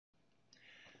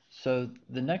So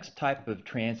the next type of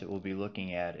transit we'll be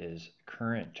looking at is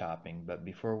current chopping, but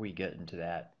before we get into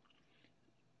that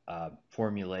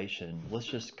formulation, let's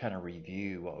just kind of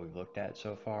review what we've looked at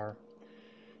so far.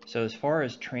 So as far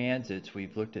as transits,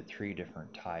 we've looked at three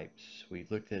different types. We've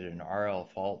looked at an RL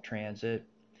fault transit.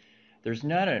 There's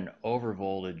not an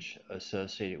overvoltage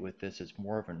associated with this, it's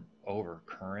more of an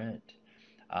overcurrent.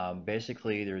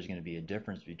 Basically, there's going to be a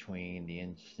difference between the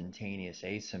instantaneous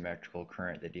asymmetrical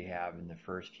current that you have in the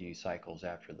first few cycles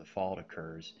after the fault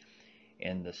occurs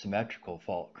and the symmetrical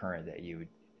fault current that you would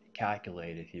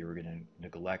calculate if you were going to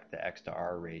neglect the X to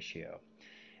R ratio.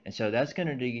 And so that's going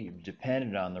to be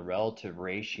dependent on the relative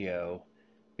ratio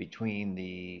between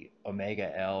the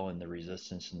omega L and the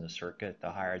resistance in the circuit.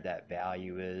 The higher that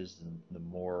value is, the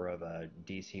more of a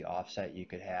DC offset you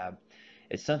could have.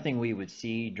 It's something we would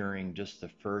see during just the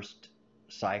first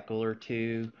cycle or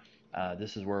two.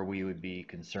 This is where we would be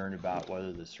concerned about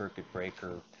whether the circuit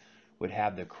breaker would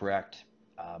have the correct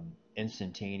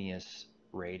instantaneous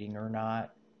rating or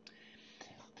not.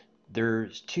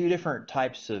 There's two different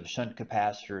types of shunt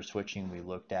capacitor switching we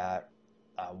looked at.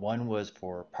 One was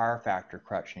for power factor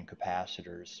correction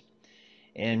capacitors.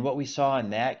 And what we saw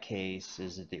in that case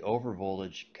is that the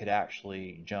overvoltage could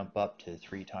actually jump up to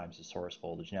 3 times the source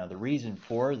voltage. Now the reason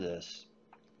for this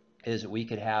is that we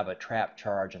could have a trapped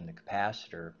charge in the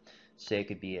capacitor, say it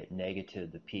could be at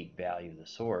negative the peak value of the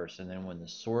source, and then when the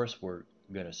source were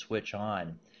going to switch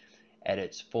on at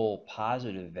its full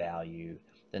positive value,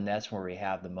 then that's where we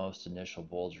have the most initial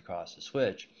voltage across the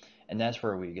switch, and that's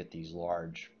where we get these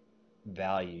large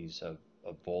values of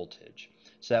voltage.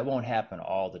 So that won't happen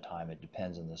all the time. It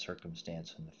depends on the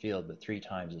circumstance in the field, but 3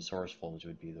 times the source voltage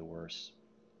would be the worst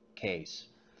case.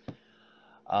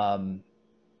 Um,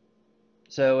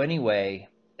 so anyway,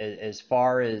 as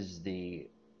far as the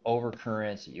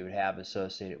overcurrents that you would have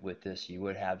associated with this, you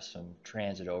would have some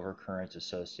transit overcurrents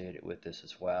associated with this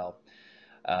as well.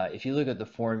 If you look at the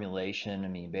formulation, I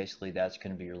mean, basically that's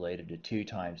going to be related to 2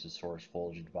 times the source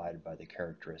voltage divided by the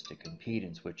characteristic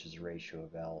impedance, which is the ratio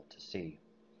of L to C.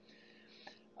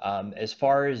 As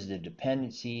far as the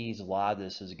dependencies, a lot of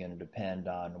this is going to depend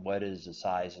on what is the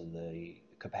size of the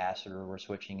capacitor we're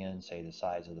switching in, say the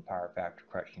size of the power factor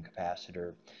correction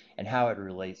capacitor, and how it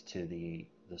relates to the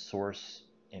source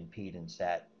impedance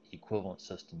at equivalent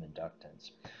system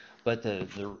inductance. But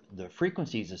the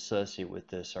frequencies associated with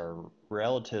this are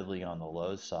relatively on the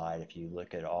low side if you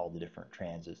look at all the different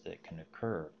transits that can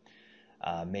occur.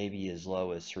 Maybe as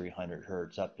low as 300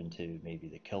 hertz up into maybe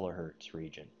the kilohertz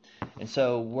region. And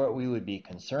so what we would be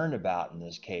concerned about in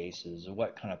this case is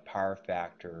what kind of power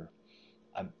factor,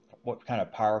 what kind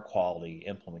of power quality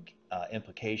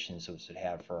implications this would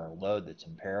have for our load that's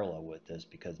in parallel with this,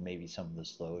 because maybe some of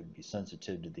this load would be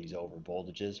sensitive to these over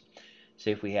voltages.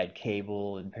 Say if we had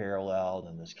cable in parallel,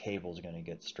 then this cable is going to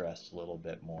get stressed a little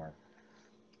bit more.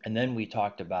 And then we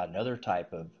talked about another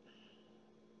type of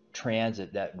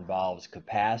transit that involves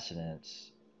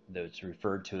capacitance that's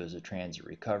referred to as a transit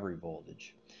recovery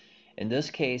voltage. In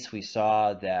this case, we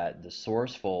saw that the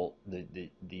source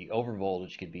the over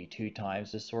voltage could be 2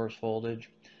 times the source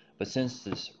voltage, but since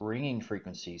this ringing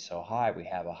frequency is so high, we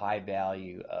have a high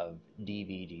value of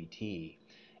dV/dt.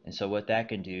 And so what that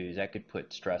can do is that could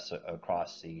put stress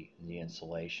across the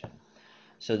insulation.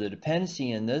 So the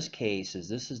dependency in this case is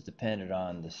this is dependent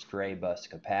on the stray bus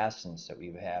capacitance that we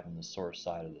would have in the source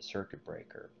side of the circuit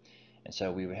breaker. And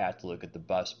so we would have to look at the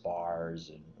bus bars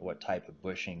and what type of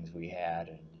bushings we had,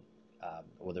 and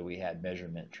whether we had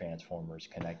measurement transformers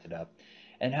connected up,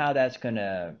 and how that's going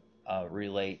to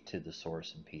relate to the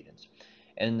source impedance.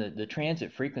 And the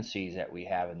transit frequencies that we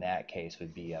have in that case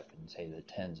would be up in, say, the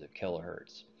tens of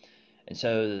kilohertz. And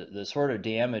so the sort of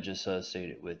damage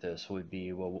associated with this would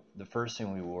be, well, the first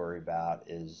thing we worry about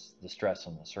is the stress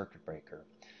on the circuit breaker.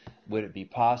 Would it be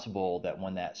possible that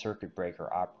when that circuit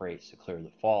breaker operates to clear the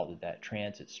fault, that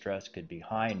transit stress could be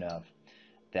high enough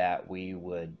that we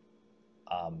would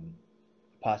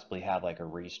possibly have like a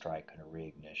restrike and a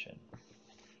reignition?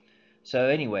 So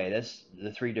anyway, that's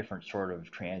the 3 different sort of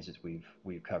transits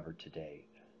we've covered to date.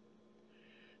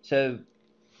 So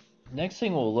next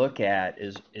thing we'll look at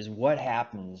is what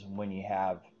happens when you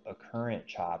have a current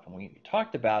chop. And we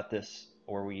talked about this,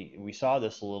 or we saw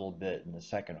this a little bit in the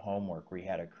second homework, where you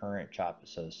had a current chop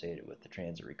associated with the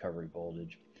transit recovery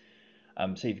voltage.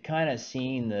 So you've kind of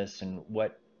seen this and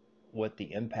what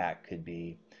the impact could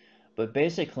be. But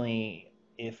basically,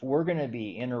 if we're going to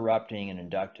be interrupting an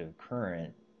inductive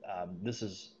current, this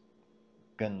is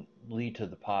going to lead to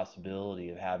the possibility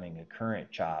of having a current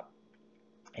chop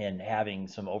and having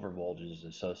some overvoltages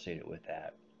associated with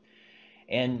that.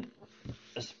 And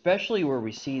especially where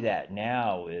we see that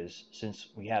now is since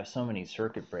we have so many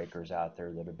circuit breakers out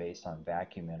there that are based on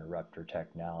vacuum interrupter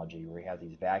technology, where we have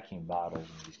these vacuum bottles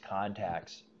and these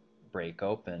contacts break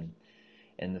open,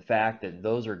 and the fact that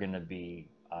those are going to be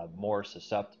more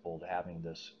susceptible to having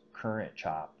this current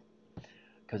chop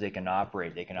because they can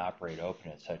operate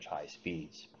open at such high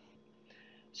speeds.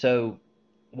 So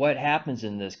what happens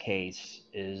in this case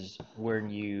is when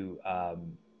you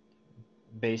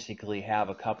basically have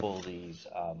a couple of these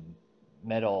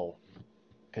metal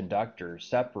conductors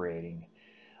separating,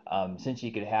 since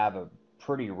you could have a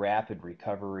pretty rapid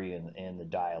recovery in the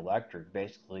dielectric,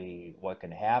 basically what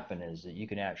can happen is that you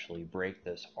can actually break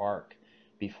this arc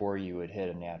before you would hit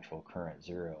a natural current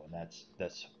zero, and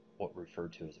that's what we refer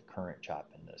to as a current chop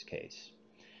in this case.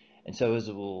 And so as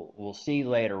we'll see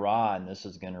later on, this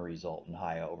is going to result in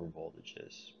high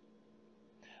overvoltages.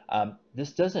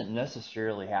 This doesn't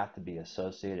necessarily have to be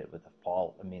associated with a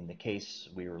fault. I mean, the case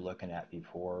we were looking at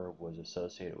before was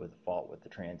associated with a fault with the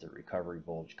transit recovery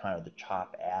voltage, kind of the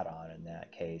chop add-on in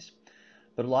that case.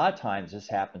 But a lot of times this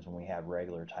happens when we have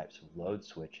regular types of load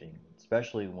switching,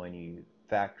 especially when you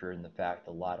factor in the fact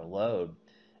that a lot of load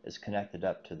is connected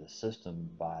up to the system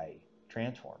by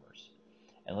transformers.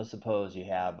 And let's suppose you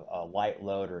have a light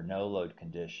load or no load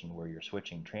condition where you're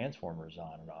switching transformers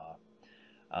on and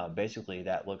off. Basically,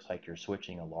 that looks like you're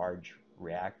switching a large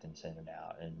reactance in and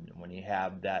out. And when you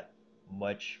have that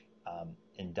much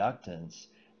inductance,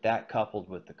 that coupled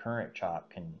with the current chop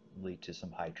can lead to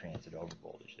some high transit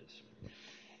overvoltages.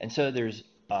 And so there's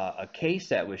a case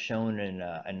that was shown in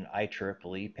an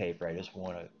IEEE paper. I just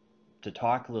want to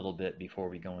talk a little bit before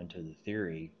we go into the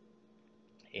theory.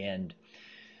 And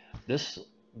this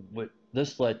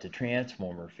this led to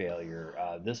transformer failure.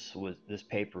 This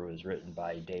paper was written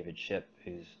by David Shipp,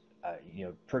 who's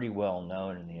pretty well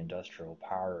known in the industrial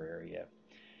power area.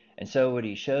 And so what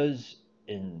he shows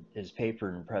in his paper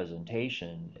and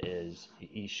presentation is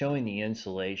he's showing the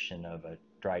insulation of a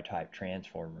dry type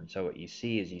transformer. And so what you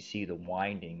see is you see the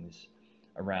windings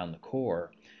around the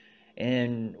core.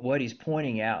 And what he's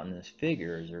pointing out in this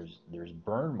figure is there's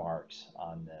burn marks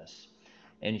on this.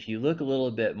 And if you look a little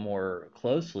bit more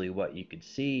closely, what you could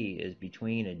see is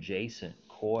between adjacent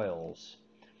coils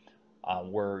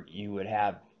where you would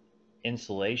have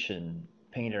insulation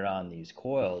painted on these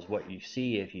coils, what you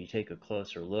see if you take a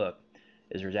closer look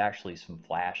is there's actually some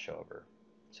flashover.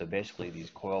 So basically these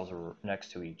coils are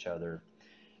next to each other,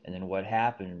 and then what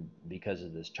happened because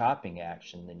of this chopping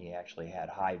action, then you actually had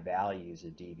high values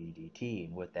of dVdt,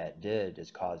 and what that did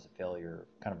is cause a failure,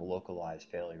 kind of a localized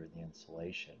failure of the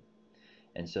insulation.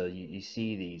 And so you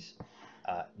see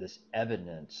this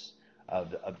evidence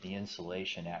of the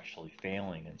insulation actually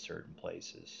failing in certain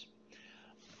places.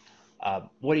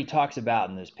 What he talks about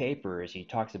in this paper is he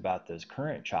talks about this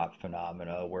current chop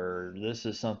phenomena, where this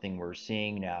is something we're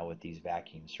seeing now with these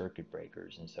vacuum circuit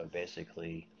breakers. And so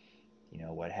basically,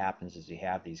 what happens is you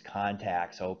have these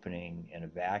contacts opening in a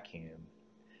vacuum,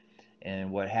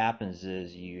 and what happens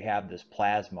is you have this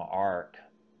plasma arc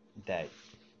that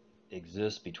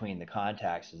exists between the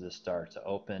contacts as this starts to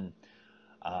open.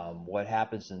 What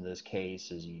happens in this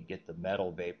case is you get the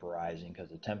metal vaporizing because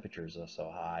the temperatures are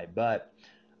so high, but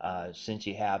since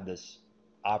you have this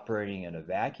operating in a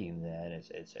vacuum, then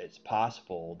it's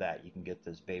possible that you can get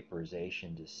this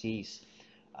vaporization to cease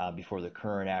before the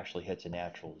current actually hits a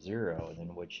natural zero, and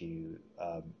then what you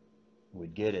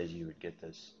would get is you would get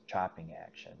this chopping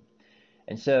action.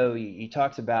 And so he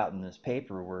talks about in this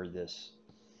paper where this,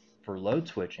 for load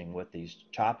switching, what these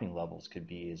chopping levels could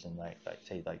be is in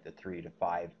say the 3 to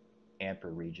 5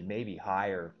 ampere region, maybe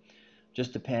higher,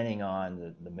 just depending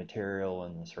on the material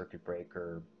and the circuit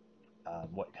breaker,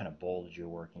 what kind of voltage you're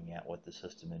working at, what the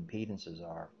system impedances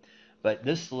are. But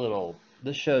this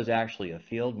shows actually a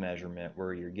field measurement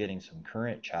where you're getting some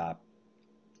current chop.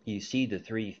 You see the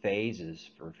three phases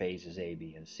for phases A,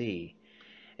 B, and C.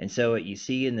 And so what you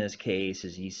see in this case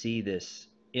is you see this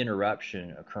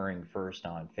interruption occurring first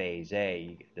on phase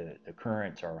A. The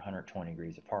currents are 120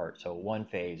 degrees apart, so one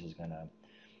phase is going to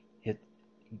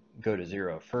go to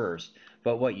zero first.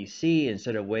 But what you see,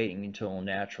 instead of waiting until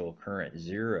natural current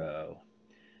zero,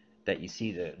 that you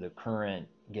see the current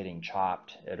getting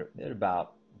chopped at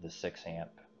about the 6 amp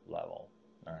level.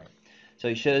 All right. So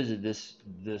he shows that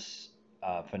this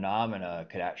phenomena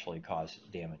could actually cause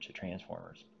damage to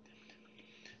transformers.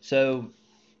 So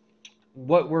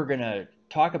what we're going to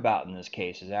talk about in this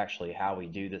case is actually how we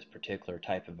do this particular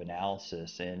type of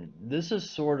analysis, and this is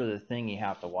sort of the thing you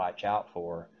have to watch out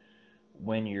for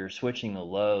when you're switching the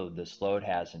load. This load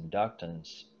has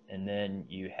inductance, and then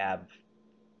you have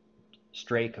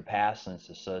stray capacitance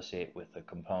associated with the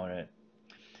component.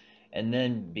 And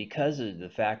then because of the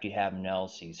fact you have an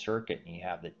LC circuit and you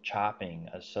have the chopping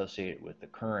associated with the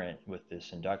current, with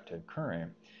this inductive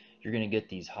current, you're going to get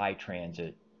these high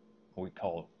transit, what we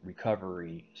call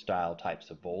recovery style types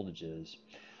of voltages.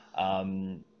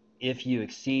 Um, if you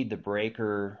exceed the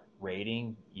breaker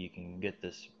rating, you can get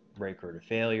this breaker to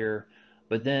failure.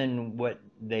 But then what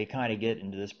they kind of get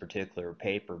into this particular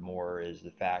paper more is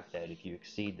the fact that if you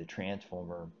exceed the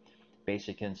transformer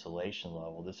basic insulation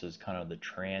level, this is kind of the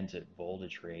transit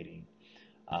voltage rating,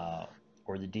 uh,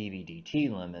 or the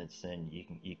DVDT limits, then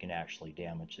you can actually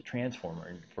damage the transformer.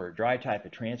 And for a dry type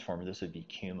of transformer, this would be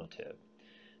cumulative.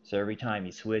 So every time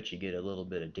you switch, you get a little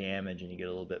bit of damage, and you get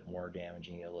a little bit more damage,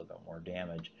 and you get a little bit more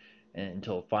damage, and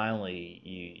until finally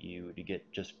you get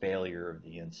just failure of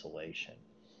the insulation.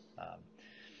 Um,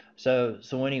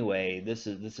 so anyway, this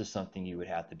is something you would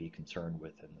have to be concerned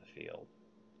with in the field.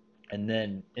 And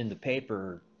then in the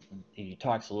paper, he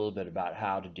talks a little bit about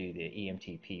how to do the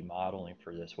EMTP modeling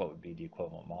for this, what would be the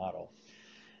equivalent model.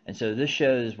 And so this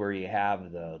shows where you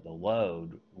have the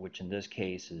load, which in this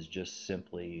case is just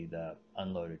simply the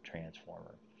unloaded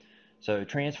transformer. So a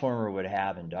transformer would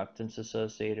have inductance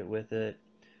associated with it.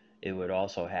 It would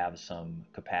also have some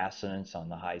capacitance on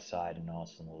the high side and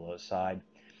also on the low side.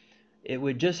 It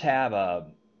would just have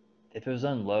if it was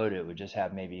unloaded, it would just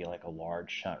have maybe like a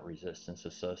large shunt resistance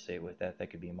associated with that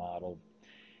could be modeled.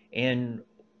 And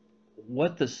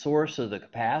what the source of the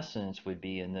capacitance would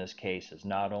be in this case is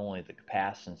not only the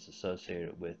capacitance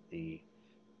associated with the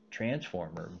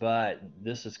transformer, but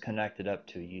this is connected up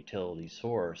to a utility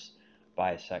source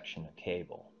by a section of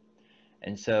cable.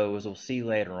 And so, as we'll see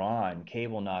later on,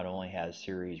 cable not only has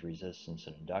series resistance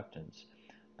and inductance,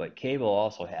 but cable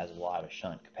also has a lot of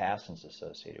shunt capacitance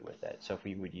associated with that. So if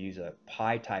we would use a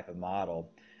pi type of model,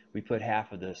 we put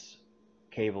half of this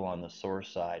cable on the source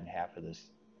side and half of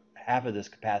this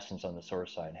capacitance on the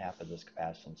source side and half of this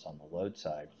capacitance on the load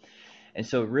side. And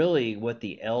so really what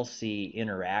the LC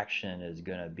interaction is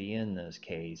going to be in this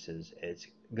case is it's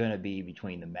going to be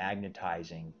between the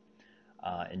magnetizing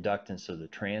inductance of the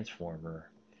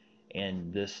transformer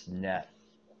and this net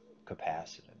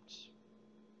capacitance.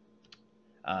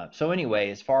 So anyway,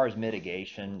 as far as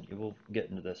mitigation, we'll get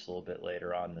into this a little bit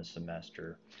later on this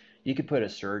semester. You could put a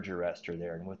surge arrestor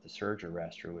there, and what the surge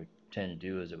arrestor would tend to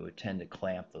do is it would tend to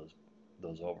clamp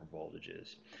those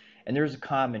overvoltages. And there's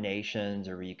combinations,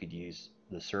 or you could use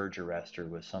the surge arrestor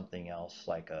with something else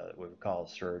like what we call a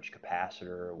surge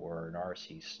capacitor or an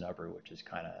RC snubber, which is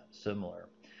kind of similar.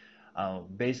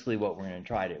 Basically, what we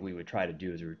would try to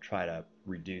do is we would try to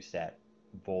reduce that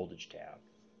voltage down.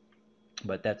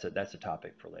 But that's a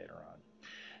topic for later on.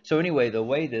 So anyway, the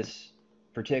way this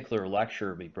particular lecture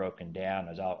will be broken down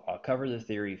is I'll cover the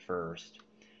theory first,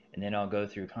 and then I'll go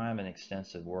through kind of an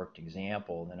extensive worked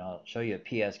example, and then I'll show you a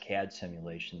PS-CAD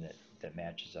simulation that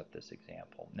matches up this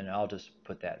example. And I'll just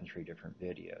put that in 3 different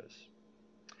videos.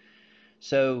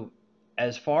 So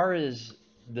as far as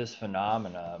this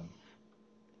phenomenon,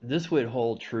 this would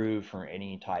hold true for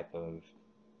any type of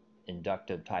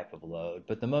inductive type of load,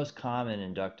 but the most common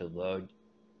inductive load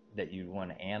that you want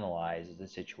to analyze is the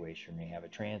situation where you have a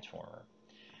transformer.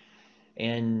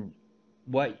 And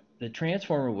what the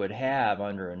transformer would have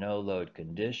under a no load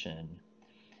condition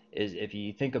is, if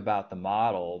you think about the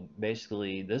model,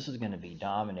 basically this is going to be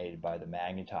dominated by the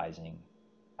magnetizing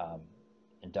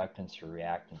inductance or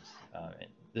reactance.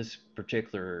 This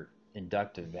particular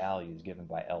inductive value is given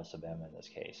by L sub m in this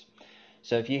case.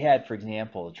 So if you had, for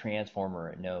example, a transformer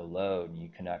at no load and you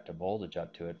connect a voltage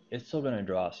up to it, it's still going to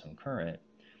draw some current.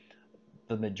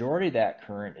 The majority of that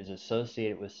current is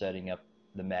associated with setting up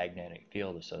the magnetic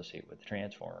field associated with the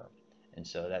transformer. And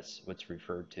so that's what's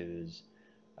referred to as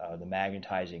the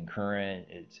magnetizing current.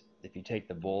 If you take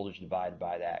the voltage divided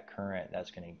by that current, that's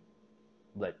going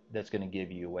to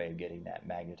give you a way of getting that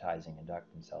magnetizing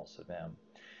inductance L sub m.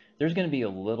 There's going to be a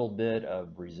little bit of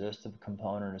resistive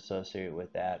component associated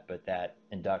with that, but that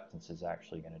inductance is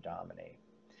actually going to dominate.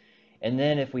 And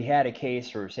then if we had a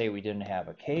case where, say, we didn't have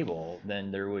a cable, then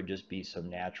there would just be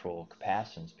some natural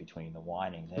capacitance between the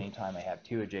windings. Anytime I have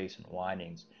 2 adjacent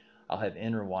windings, I'll have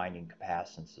interwinding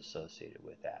capacitance associated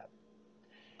with that.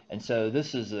 And so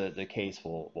this is the case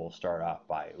we'll start off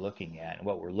by looking at. And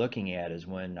what we're looking at is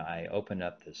when I open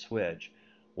up the switch,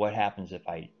 what happens if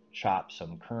I chop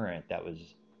some current that was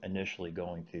initially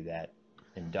going through that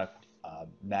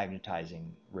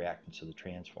magnetizing reactance of the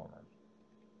transformer.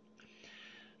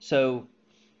 So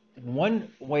one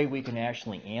way we can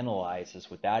actually analyze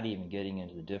this without even getting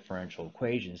into the differential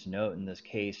equations, note in this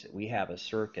case that we have a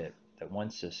circuit that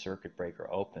once this circuit breaker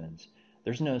opens,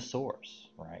 there's no source,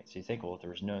 right? So you think, well, if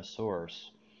there's no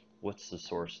source, what's the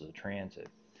source of the transit?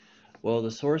 Well,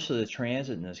 the source of the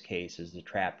transit in this case is the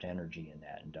trapped energy in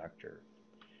that inductor.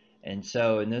 And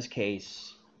so in this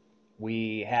case,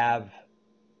 we have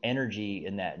energy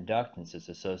in that inductance that's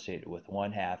associated with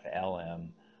 1/2 Lm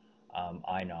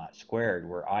I naught squared,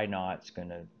 where I naught is going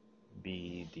to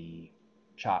be the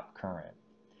chop current.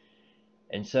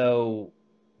 And so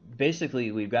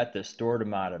basically we've got this stored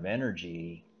amount of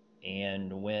energy,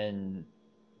 and when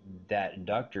that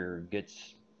inductor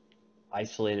gets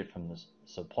isolated from the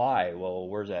supply, well,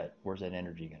 where's that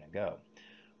energy going to go?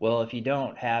 Well, if you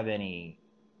don't have any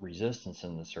resistance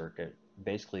in the circuit,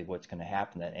 basically what's going to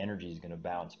happen, that energy is going to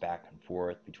bounce back and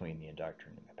forth between the inductor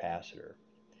and the capacitor.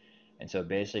 And so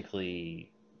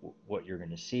basically what you're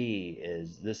going to see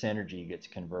is this energy gets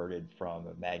converted from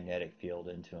a magnetic field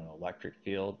into an electric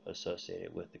field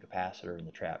associated with the capacitor and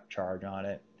the trapped charge on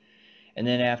it. And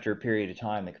then after a period of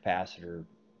time, the capacitor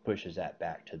pushes that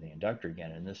back to the inductor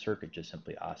again, and this circuit just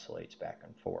simply oscillates back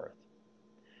and forth.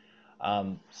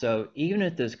 So even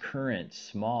if this current's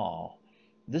small,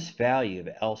 this value of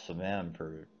L sub m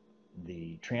for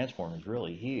the transformer is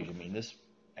really huge. I mean, this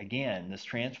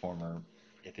transformer,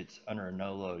 if it's under a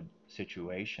no load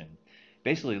situation,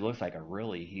 basically looks like a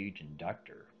really huge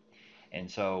inductor. And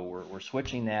so we're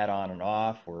switching that on and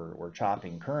off, we're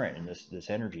chopping current, and this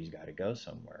energy's got to go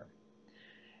somewhere.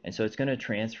 And so it's going to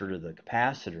transfer to the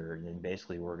capacitor, and then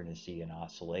basically we're going to see an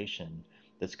oscillation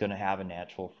that's going to have a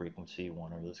natural frequency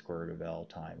 1 over the square root of L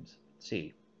times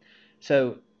C.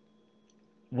 So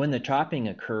when the chopping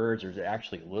occurs, there's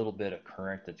actually a little bit of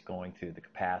current that's going through the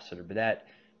capacitor, but that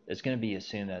is going to be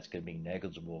assumed that's going to be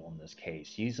negligible in this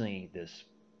case. Usually this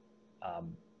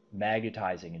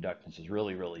magnetizing inductance is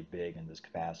really, really big, and this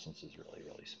capacitance is really,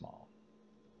 really small.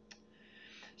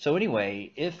 So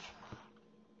anyway, if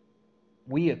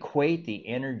we equate the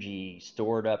energy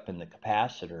stored up in the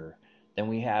capacitor, then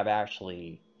we have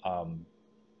actually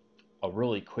a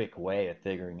really quick way of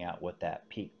figuring out what that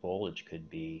peak voltage could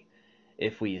be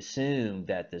if we assume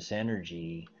that this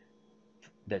energy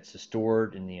that's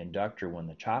stored in the inductor when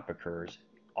the chop occurs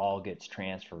all gets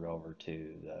transferred over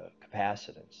to the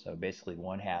capacitance. So basically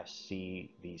 1/2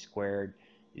 CV squared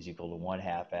is equal to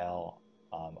 1/2 L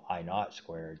I naught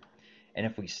squared. And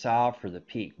if we solve for the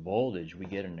peak voltage, we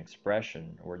get an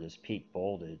expression where this peak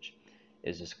voltage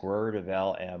is the square root of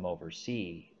Lm over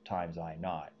C times I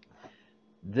naught.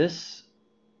 This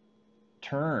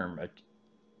term,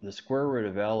 the square root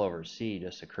of L over C,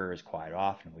 just occurs quite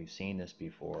often. We've seen this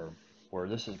before, where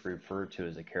this is referred to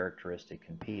as a characteristic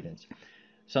impedance.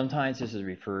 Sometimes this is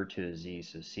referred to as Z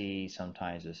sub C,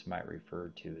 sometimes this might refer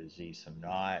to as Z sub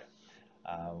naught.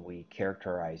 We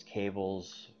characterize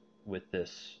cables with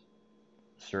this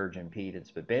surge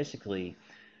impedance, but basically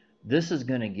this is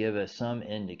going to give us some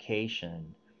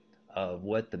indication of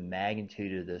what the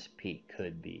magnitude of this peak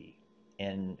could be.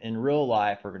 And in real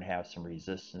life, we're going to have some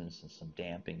resistance and some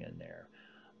damping in there.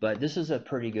 But this is a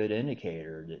pretty good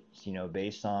indicator that's,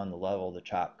 based on the level of the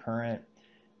chop current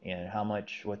and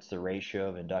what's the ratio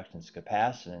of inductance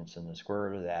capacitance, and the square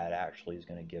root of that actually is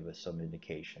going to give us some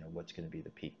indication of what's going to be the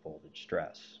peak voltage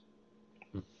stress.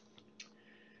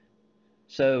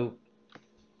 So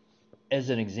as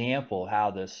an example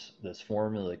how this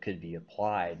formula could be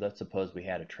applied, let's suppose we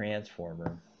had a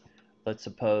transformer. Let's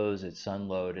suppose it's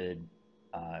unloaded.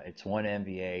 It's 1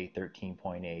 MVA,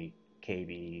 13.8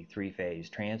 kV, three-phase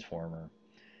transformer.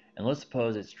 And let's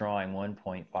suppose it's drawing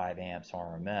 1.5 amps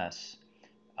RMS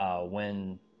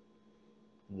when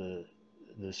the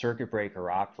circuit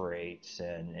breaker operates,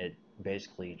 and it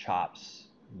basically chops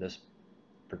this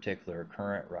particular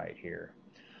current right here.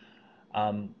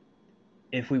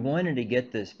 If we wanted to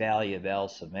get this value of L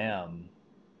sub m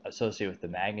associated with the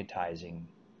magnetizing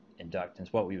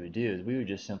inductance, what we would do is we would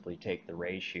just simply take the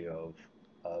ratio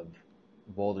of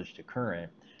voltage to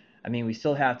current. I mean, we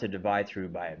still have to divide through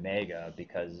by omega,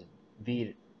 because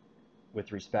V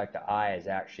with respect to I is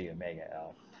actually omega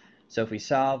L. So if we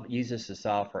use this to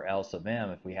solve for L sub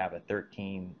m, if we have a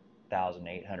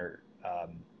 13,800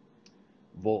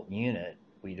 volt unit,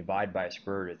 we divide by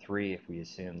square root of 3 if we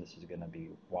assume this is going to be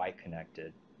Y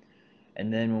connected.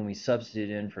 And then when we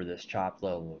substitute in for this chop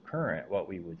level of current, what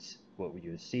we would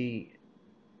see,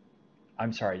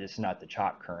 I'm sorry, this is not the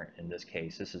chop current in this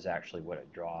case. This is actually what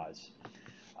it draws.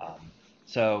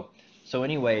 So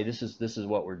anyway, this is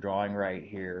what we're drawing right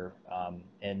here,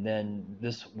 and then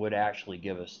this would actually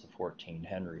give us the 14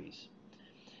 henries.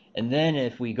 And then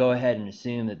if we go ahead and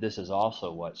assume that this is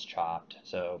also what's chopped,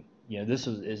 so this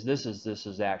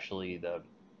is actually the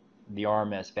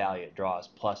RMS value it draws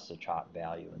plus the chop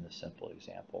value in this simple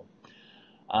example.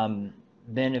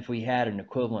 Then if we had an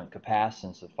equivalent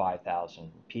capacitance of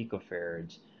 5,000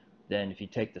 picofarads, then if you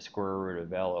take the square root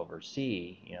of L over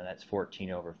C, that's 14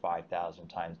 over 5,000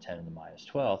 times 10 to the minus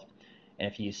 12th.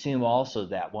 And if you assume also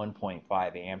that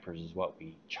 1.5 amperes is what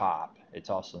we chop, it's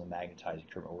also the magnetizing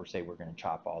current, or say we're going to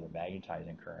chop all the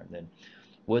magnetizing current, then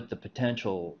what the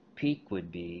potential peak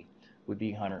would be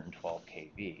 112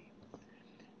 kV.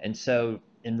 And so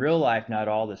in real life, not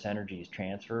all this energy is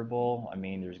transferable. I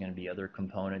mean, there's going to be other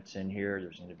components in here.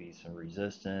 There's going to be some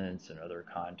resistance and other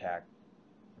contact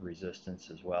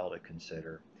resistance as well to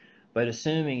consider. But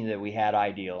assuming that we had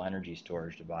ideal energy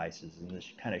storage devices, and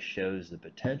this kind of shows the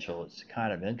potential, it's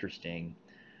kind of interesting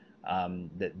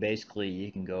that basically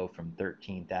you can go from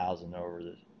 13,000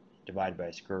 divided by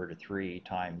square root of 3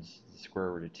 times the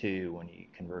square root of 2 when you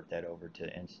convert that over to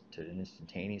an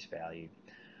instantaneous value.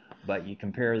 But you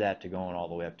compare that to going all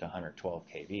the way up to 112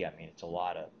 kV. I mean, it's a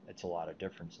lot of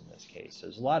difference in this case. So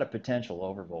there's a lot of potential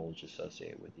overvoltage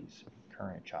associated with these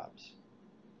current chops.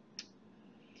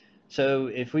 So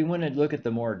if we want to look at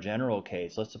the more general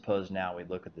case, let's suppose now we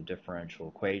look at the differential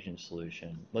equation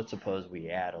solution. Let's suppose we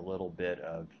add a little bit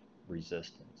of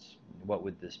resistance. What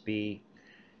would this be?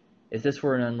 If this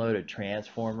were an unloaded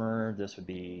transformer, this would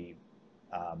be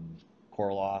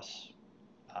core loss.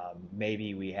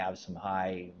 Maybe we have some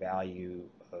high value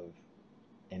of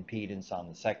impedance on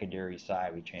the secondary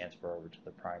side. We transfer over to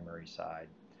the primary side.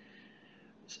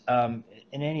 In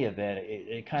any event,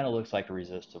 it kind of looks like a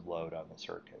resistive load on the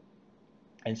circuit.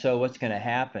 And so what's going to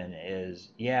happen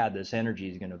is, yeah, this energy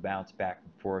is going to bounce back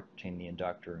and forth between the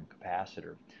inductor and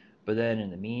capacitor. But then in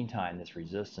the meantime, this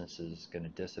resistance is going to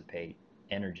dissipate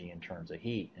energy in terms of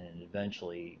heat and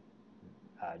eventually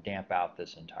damp out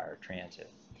this entire transient.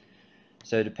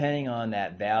 So depending on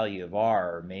that value of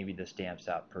R, maybe this damps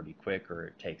out pretty quick or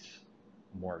it takes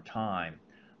more time.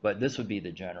 But this would be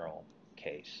the general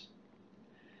case.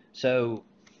 So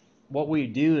what we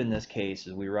do in this case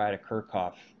is we write a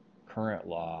Kirchhoff current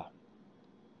law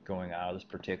going out of this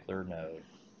particular node.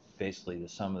 Basically, the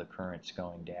sum of the currents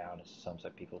going down is sums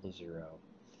up equal to 0.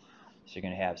 So you're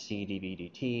going to have C dV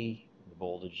dt, the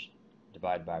voltage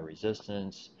divided by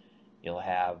resistance. You'll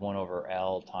have 1 over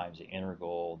L times the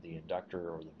integral, the inductor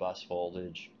or the bus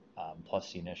voltage,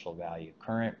 plus the initial value of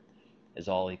current is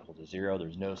all equal to 0.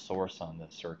 There's no source on the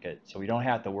circuit, so we don't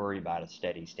have to worry about a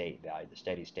steady state value. The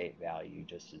steady state value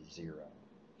just is 0.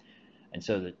 And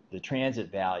so the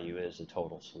transit value is the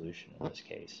total solution in this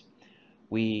case.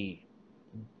 We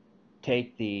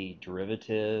take the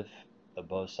derivative of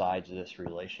both sides of this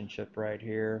relationship right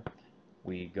here.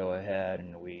 We go ahead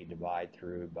and we divide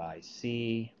through by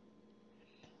C,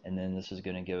 and then this is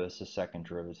going to give us the second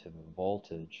derivative of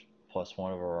voltage, plus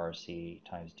 1 over RC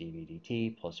times dV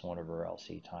dt plus 1 over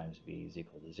LC times V is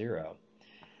equal to 0.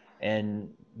 And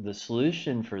the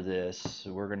solution for this,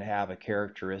 we're going to have a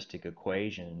characteristic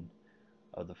equation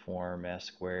of the form S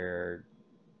squared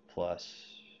plus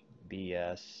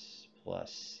BS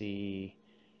plus C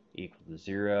equal to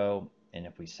 0. And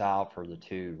if we solve for the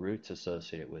two roots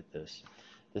associated with this,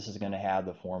 this is going to have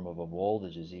the form of a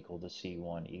voltage is equal to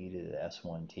C1e to the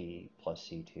S1t plus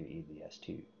C2e to the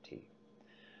S2t,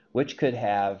 which could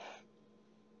have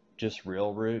just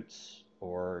real roots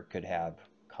or could have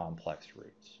complex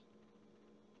roots.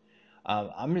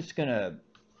 I'm just going to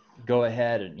go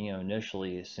ahead and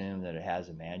initially assume that it has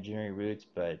imaginary roots,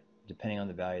 but depending on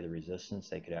the value of the resistance,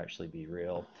 they could actually be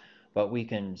real. But we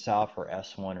can solve for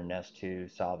S1 and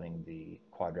S2 solving the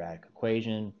quadratic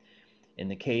equation. In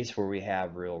the case where we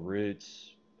have real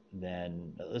roots,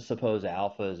 then let's suppose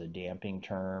alpha is a damping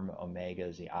term, omega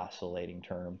is the oscillating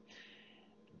term.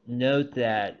 Note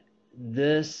that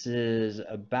this is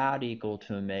about equal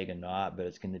to omega naught, but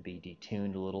it's going to be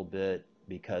detuned a little bit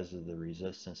because of the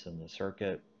resistance in the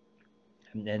circuit.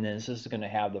 And then this is going to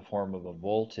have the form of a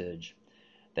voltage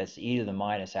that's e to the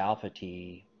minus alpha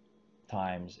t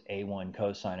times a1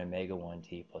 cosine omega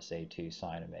 1t plus a2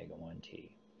 sine omega 1t.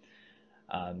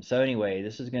 So anyway,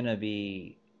 this is going to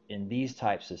be, in these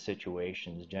types of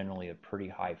situations, generally a pretty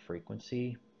high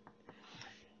frequency.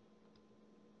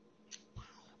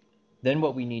 Then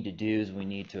what we need to do is we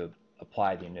need to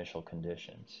apply the initial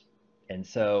conditions. And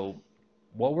so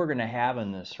what we're going to have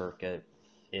in this circuit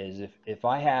is if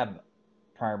I have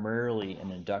primarily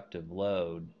an inductive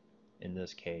load, in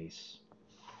this case,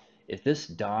 if this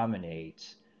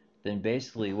dominates, then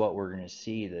basically what we're going to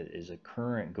see that is a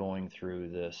current going through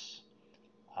this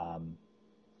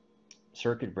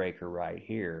circuit breaker right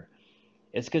here.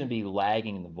 It's going to be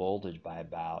lagging the voltage by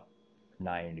about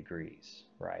 90 degrees,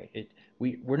 right?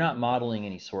 We're not modeling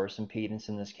any source impedance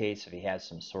in this case. If you had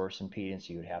some source impedance,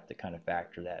 you would have to kind of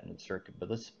factor that in the circuit.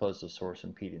 But let's suppose the source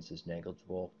impedance is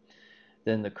negligible.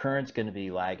 Then the current's going to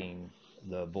be lagging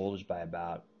the voltage by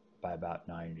about by about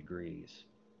 9 degrees.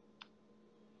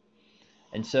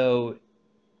 And so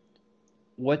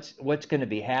what's going to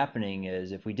be happening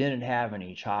is if we didn't have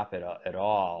any chop at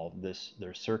all,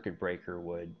 their circuit breaker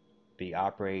would be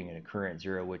operating at a current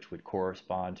zero, which would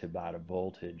correspond to about a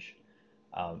voltage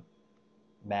um,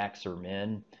 max or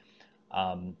min.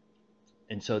 Um,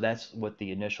 and so that's what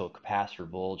the initial capacitor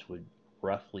voltage would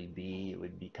roughly be. It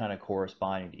would be kind of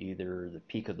corresponding to either the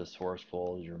peak of the source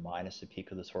voltage or minus the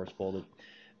peak of the source voltage.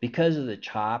 Because of the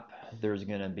chop, there's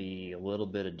going to be a little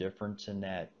bit of difference in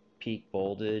that peak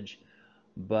voltage.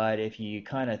 But if you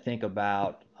kind of think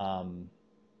about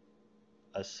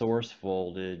a source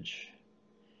voltage,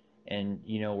 and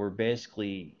we're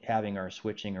basically having our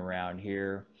switching around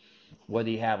here, whether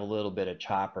you have a little bit of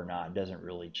chop or not doesn't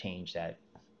really change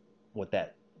what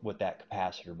that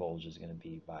capacitor voltage is going to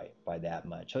be by that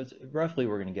much. So it's roughly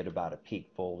we're going to get about a peak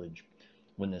voltage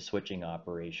when the switching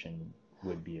operation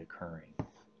would be occurring.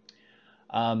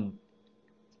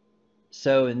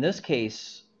 So in this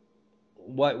case,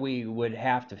 what we would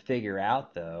have to figure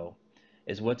out though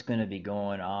is what's going to be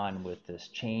going on with this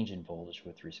change in voltage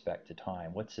with respect to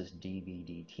time. What's this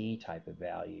dV/dt type of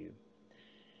value?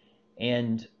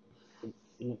 And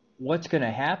what's going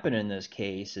to happen in this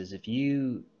case is if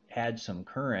you had some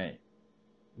current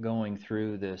going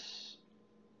through this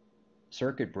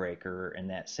circuit breaker and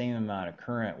that same amount of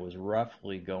current was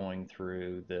roughly going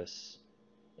through this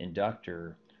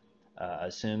inductor,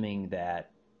 assuming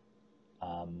that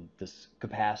this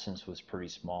capacitance was pretty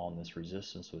small and this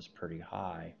resistance was pretty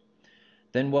high,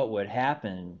 then what would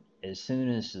happen as soon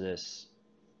as this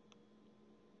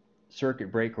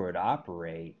circuit breaker would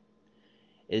operate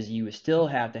is you would still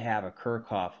have to have a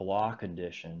Kirchhoff law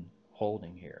condition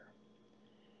holding here.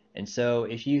 And so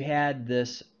if you had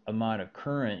this amount of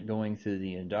current going through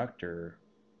the inductor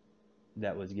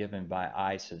that was given by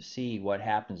I sub C, what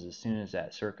happens as soon as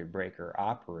that circuit breaker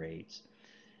operates,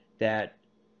 that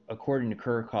according to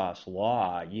Kirchhoff's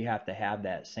law, you have to have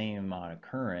that same amount of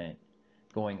current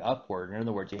going upward. In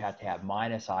other words, you have to have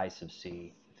minus I sub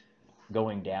C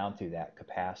going down through that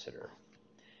capacitor.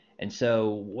 And so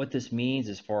what this means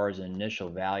as far as an initial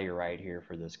value right here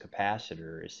for this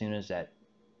capacitor, as soon as that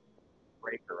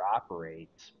breaker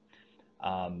operates,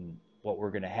 what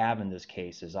we're going to have in this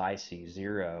case is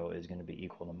IC0 is going to be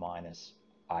equal to minus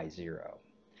I0.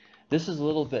 This is a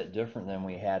little bit different than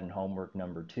we had in homework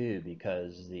number 2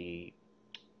 because the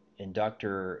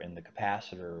inductor and the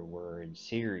capacitor were in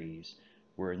series,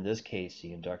 where in this case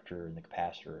the inductor and the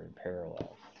capacitor are in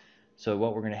parallel. So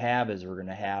what we're going to have is we're going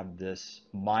to have this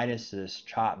minus this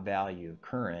chop value of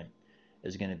current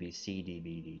is going to be C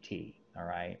dV/dt, all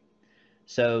right?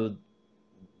 So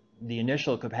the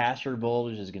initial capacitor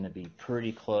voltage is going to be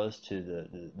pretty close to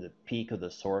the peak of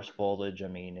the source voltage. I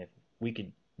mean, if we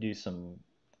could do some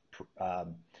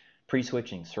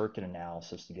pre-switching circuit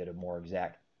analysis to get a more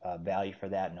exact value for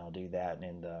that, and I'll do that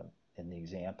in the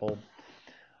example.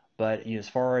 But as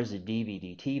far as the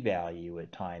dV/dt value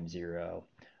at time 0,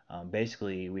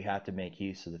 basically we have to make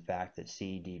use of the fact that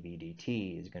C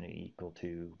dV/dt is going to equal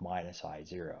to minus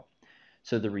I0.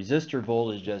 So the resistor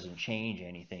voltage doesn't change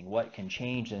anything. What can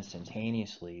change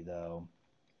instantaneously, though,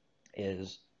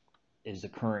 is the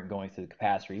current going through the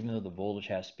capacitor. Even though the voltage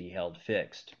has to be held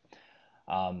fixed,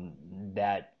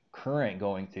 that current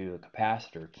going through the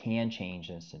capacitor can change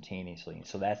instantaneously.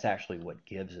 So that's actually what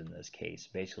gives in this case.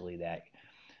 Basically, that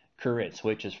current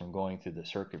switches from going through the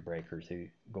circuit breaker to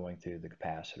going through the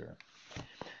capacitor.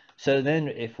 So then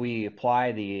if we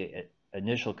apply the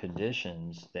initial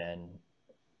conditions, then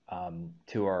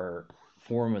to our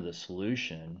form of the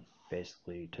solution,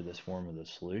 basically to this form of the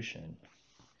solution,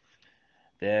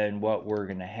 then what we're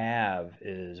going to have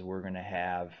is we're going to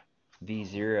have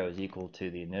V0 is equal to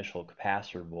the initial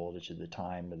capacitor voltage at the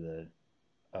time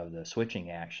of the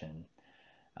switching action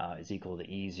is equal to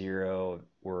E0,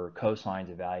 where cosines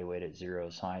evaluate at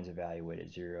 0, sines evaluate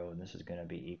at 0, and this is going to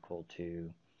be equal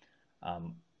to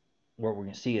what we're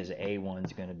going to see is A1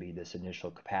 is going to be this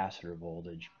initial capacitor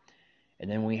voltage. And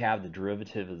then we have the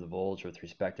derivative of the voltage with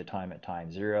respect to time at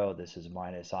time 0. This is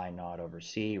minus I naught over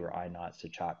C, where I naught is the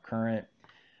chop current.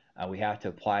 We have to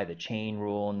apply the chain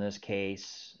rule in this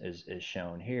case, as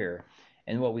shown here.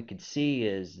 And what we could see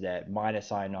is that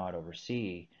minus I naught over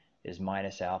C is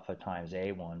minus alpha times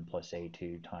A1 plus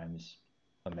A2 times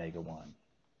omega 1.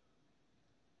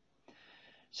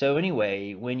 So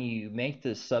anyway, when you make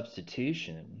this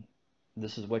substitution,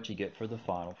 this is what you get for the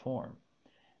final form.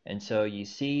 And so you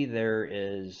see there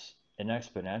is an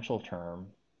exponential term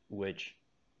which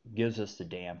gives us the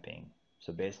damping.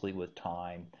 So basically with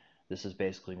time, this is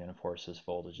basically going to force this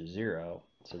voltage to 0.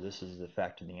 So this is the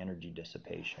effect of the energy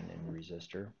dissipation in the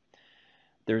resistor.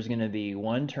 there's going to be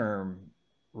one term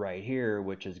right here,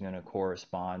 which is going to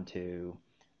correspond to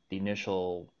the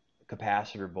initial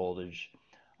capacitor voltage.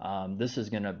 This is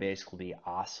going to basically be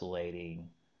oscillating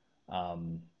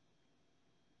um,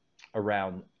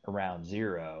 around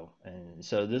zero, and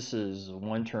so this is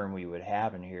one term we would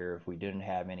have in here if we didn't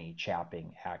have any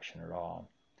chopping action at all.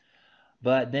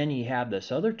 But then you have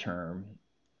this other term,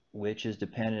 which is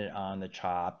dependent on the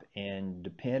chop and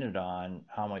dependent on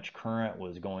how much current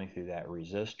was going through that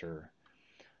resistor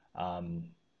um,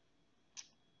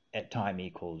 at time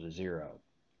equal to zero.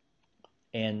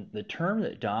 And the term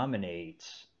that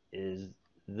dominates is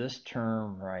this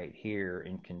term right here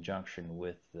in conjunction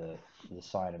with the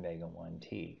sine omega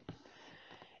 1t.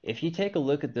 If you take a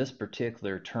look at this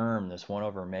particular term, this 1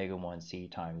 over omega 1c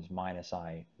times minus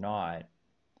I naught,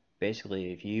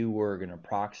 basically if you were going to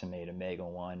approximate omega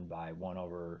 1 by 1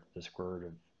 over the square root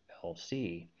of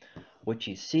LC, what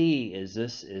you see is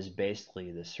this is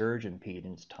basically the surge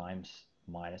impedance times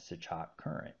minus the chop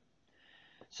current.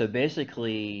 So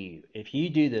basically, if you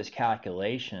do this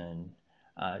calculation,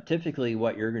 typically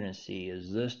what you're going to see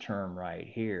is this term right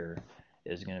here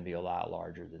is going to be a lot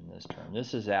larger than this term.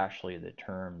 This is actually the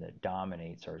term that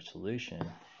dominates our solution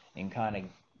and kind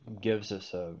of gives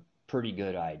us a pretty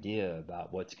good idea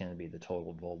about what's going to be the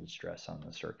total voltage stress on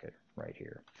the circuit right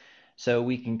here. So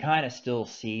we can kind of still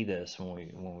see this when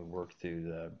we work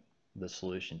through the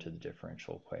solution to the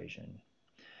differential equation.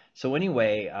 So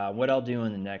anyway, what I'll do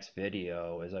in the next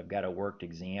video is I've got a worked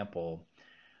example.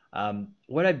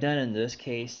 What I've done in this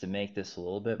case to make this a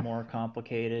little bit more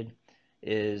complicated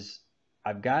is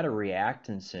I've got a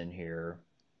reactance in here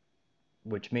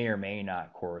which may or may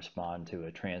not correspond to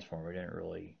a transformer. I didn't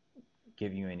really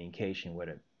give you any indication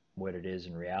what it is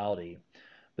in reality.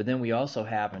 But then we also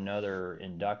have another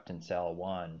inductance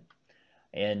L1.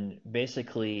 And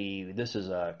basically, this is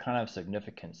a kind of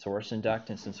significant source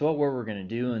inductance. And so what we're going to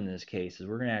do in this case is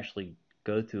we're going to actually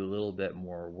go through a little bit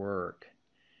more work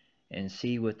and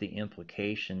see what the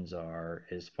implications are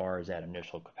as far as that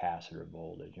initial capacitor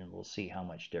voltage. And we'll see how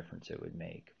much difference it would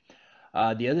make.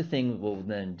 The other thing we'll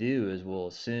then do is we'll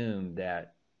assume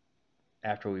that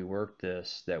after we work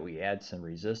this, that we add some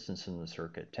resistance in the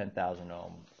circuit, 10,000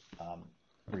 ohm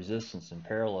resistance in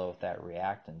parallel with that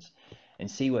reactance, and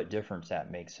see what difference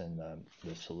that makes in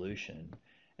the solution.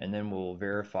 And then we'll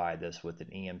verify this with an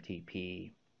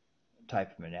EMTP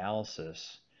type of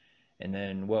analysis. And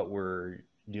then what we're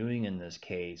doing in this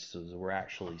case is we're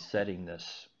actually setting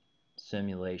this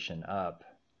simulation up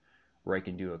where I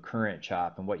can do a current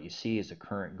chop, and what you see is a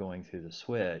current going through the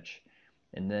switch.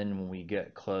 And then when we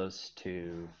get close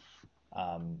to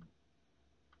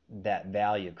that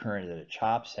value of current that it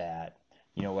chops at,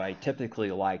 what I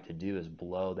typically like to do is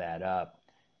blow that up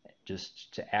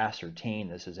just to ascertain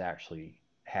this is actually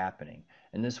happening.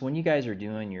 And this, when you guys are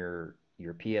doing your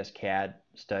PSCAD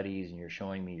studies and you're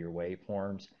showing me your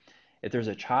waveforms, if there's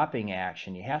a chopping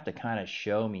action, you have to kind of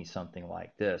show me something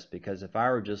like this, because if I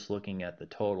were just looking at the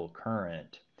total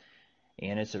current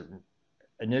and it's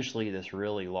initially this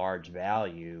really large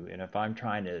value, and if I'm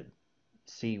trying to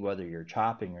see whether you're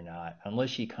chopping or not,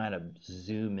 unless you kind of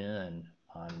zoom in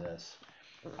on this,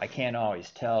 I can't always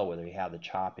tell whether you have the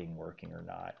chopping working or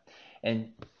not.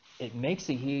 And it makes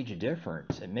a huge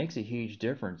difference. It makes a huge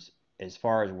difference as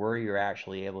far as where you're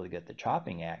actually able to get the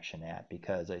chopping action at,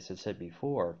 because as I said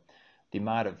before, the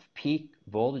amount of peak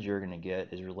voltage you're going to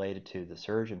get is related to the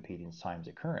surge impedance times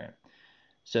the current.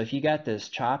 So if you got this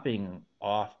chopping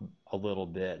off a little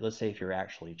bit, let's say if you're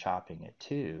actually chopping it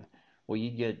too, well,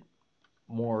 you get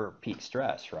more peak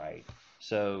stress, right?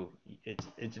 So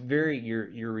it's very,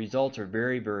 your results are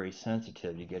very, very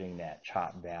sensitive to getting that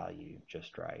chop value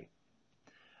just right.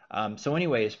 So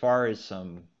anyway, as far as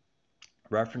some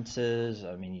references,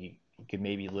 I mean, you could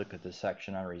maybe look at the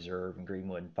section on reserve in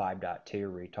Greenwood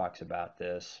 5.2 where he talks about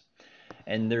this.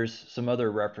 And there's some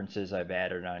other references I've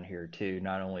added on here too,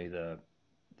 not only the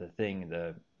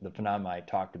phenomenon I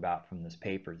talked about from this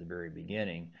paper at the very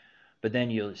beginning, but then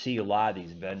you'll see a lot of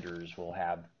these vendors will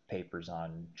have papers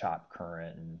on chop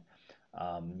current and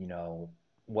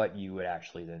what you would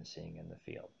actually then seeing in the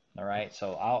field. All right,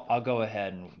 so I'll go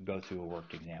ahead and go through a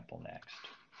worked example next.